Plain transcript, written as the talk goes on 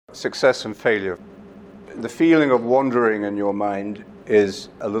Success and failure. The feeling of wandering in your mind is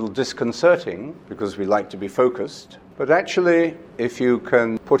a little disconcerting because we like to be focused. But actually, if you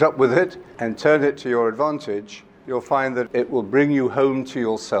can put up with it and turn it to your advantage, you'll find that it will bring you home to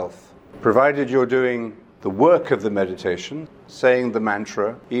yourself. Provided you're doing the work of the meditation, saying the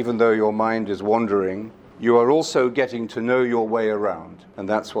mantra, even though your mind is wandering, you are also getting to know your way around. And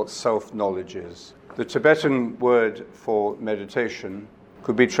that's what self-knowledge is. The Tibetan word for meditation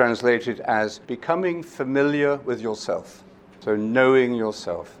could be translated as becoming familiar with yourself. So knowing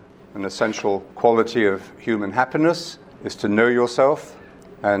yourself. An essential quality of human happiness is to know yourself,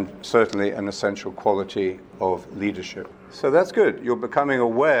 and certainly an essential quality of leadership. So that's good. You're becoming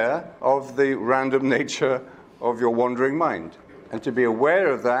aware of the random nature of your wandering mind. And to be aware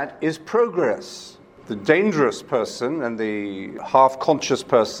of that is progress. The dangerous person and the half-conscious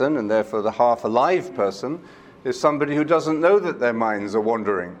person, and therefore the half-alive person, is somebody who doesn't know that their minds are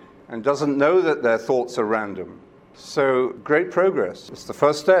wandering and doesn't know that their thoughts are random. So great progress. It's the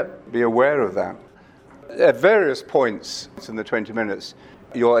first step. Be aware of that. At various points in the 20 minutes,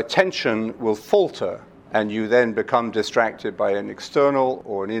 your attention will falter and you then become distracted by an external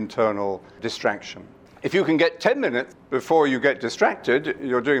or an internal distraction. If you can get 10 minutes before you get distracted,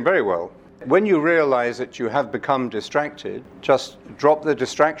 you're doing very well. When you realize that you have become distracted, just drop the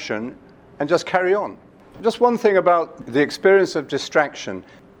distraction and just carry on. Just one thing about the experience of distraction,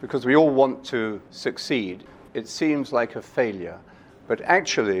 because we all want to succeed. It seems like a failure, but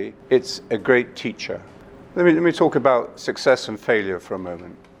actually it's a great teacher. Let me talk about success and failure for a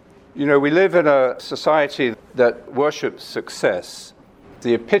moment. You know, we live in a society that worships success,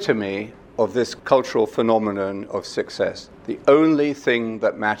 the epitome of this cultural phenomenon of success. The only thing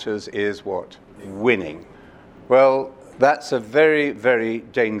that matters is what? Winning. Well, that's a very, very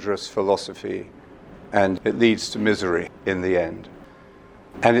dangerous philosophy, and it leads to misery in the end.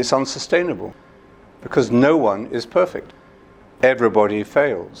 And it's unsustainable, because no one is perfect. Everybody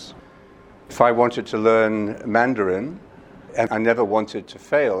fails. If I wanted to learn Mandarin, and I never wanted to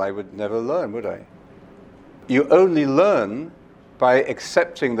fail, I would never learn, would I? You only learn by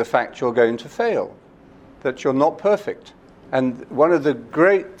accepting the fact you're going to fail, that you're not perfect. And one of the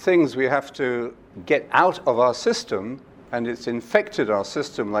great things we have to get out of our system, and it's infected our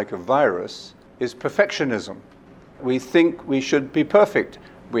system like a virus, is perfectionism. We think we should be perfect.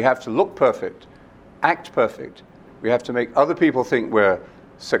 We have to look perfect, act perfect. We have to make other people think we're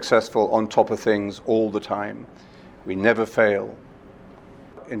successful, on top of things all the time. We never fail.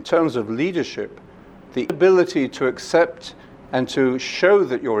 In terms of leadership, the ability to accept and to show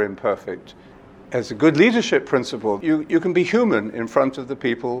that you're imperfect as a good leadership principle. You can be human in front of the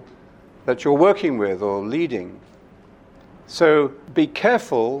people that you're working with or leading. So be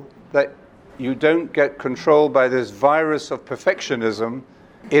careful that you don't get controlled by this virus of perfectionism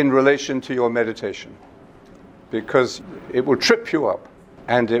in relation to your meditation, because it will trip you up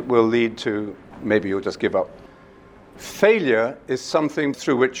and it will lead to maybe you'll just give up. Failure is something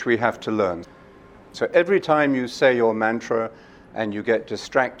through which we have to learn. So every time you say your mantra and you get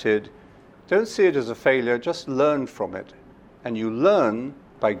distracted, don't see it as a failure, just learn from it. And you learn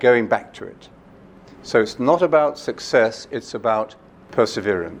by going back to it. So it's not about success, it's about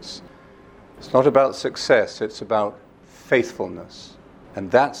perseverance. It's not about success, it's about faithfulness. And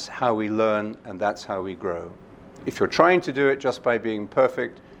that's how we learn and that's how we grow. If you're trying to do it just by being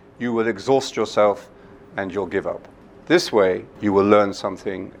perfect, you will exhaust yourself and you'll give up. This way, you will learn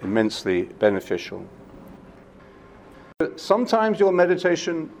something immensely beneficial. Sometimes your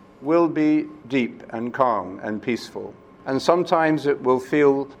meditation will be deep and calm and peaceful. And sometimes it will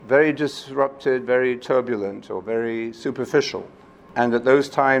feel very disrupted, very turbulent, or very superficial. And at those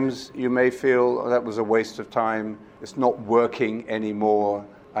times, you may feel, oh, that was a waste of time. It's not working anymore.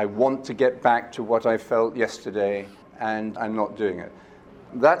 I want to get back to what I felt yesterday, and I'm not doing it.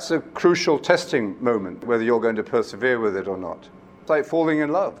 That's a crucial testing moment, whether you're going to persevere with it or not. It's like falling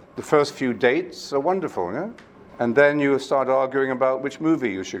in love. The first few dates are wonderful, yeah? And then you start arguing about which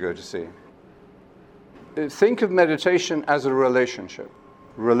movie you should go to see. Think of meditation as a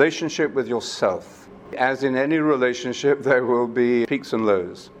relationship with yourself. As in any relationship, there will be peaks and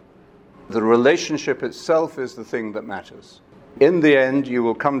lows. The relationship itself is the thing that matters. In the end, you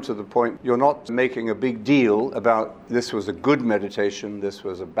will come to the point you're not making a big deal about this was a good meditation, this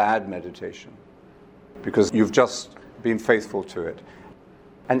was a bad meditation, because you've just been faithful to it.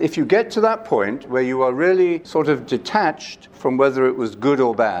 And if you get to that point where you are really sort of detached from whether it was good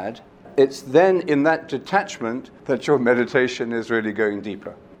or bad, it's then in that detachment that your meditation is really going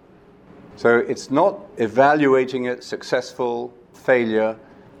deeper. So it's not evaluating it, successful, failure.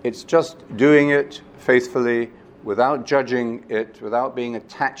 It's just doing it faithfully without judging it, without being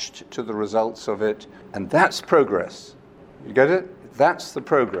attached to the results of it. And that's progress. You get it? That's the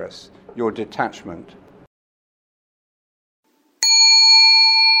progress, your detachment.